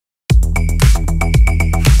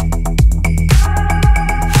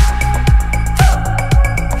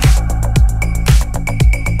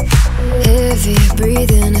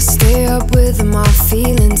with my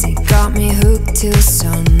feelings, it got me hooked till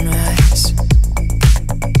sunrise.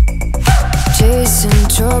 Chasing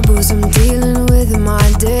troubles, I'm dealing with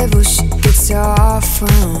my devil. She gets off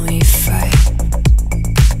when we fight.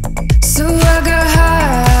 So I got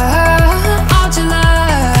high all July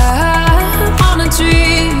on a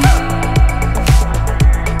dream,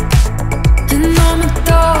 and I'm a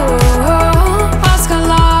dog, I got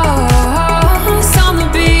lost on the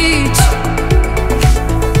beach.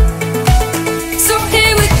 So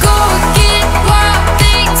here we go again, wild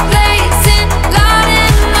things blazing,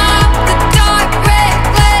 lighting up the dark,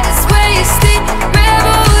 reckless, wasted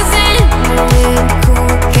rebels in the wind.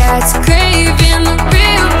 Cool cats craving the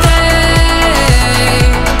real thing.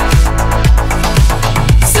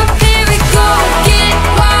 So here we go again,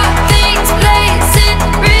 wild things blazing,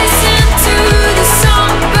 racing to the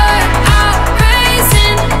sun, burn out,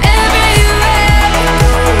 raising everywhere we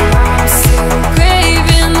go. I'm still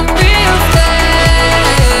craving the real thing,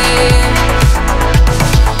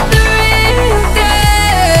 the real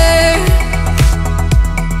thing.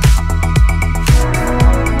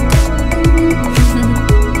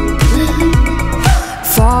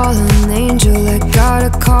 Fallen angel, I got a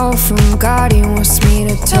call from God. He wants me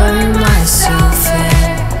to turn myself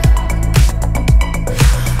in.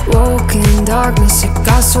 Woke in darkness, I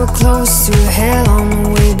got so close to hell on the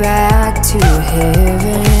way back to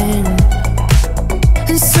heaven.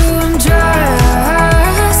 And so I'm driving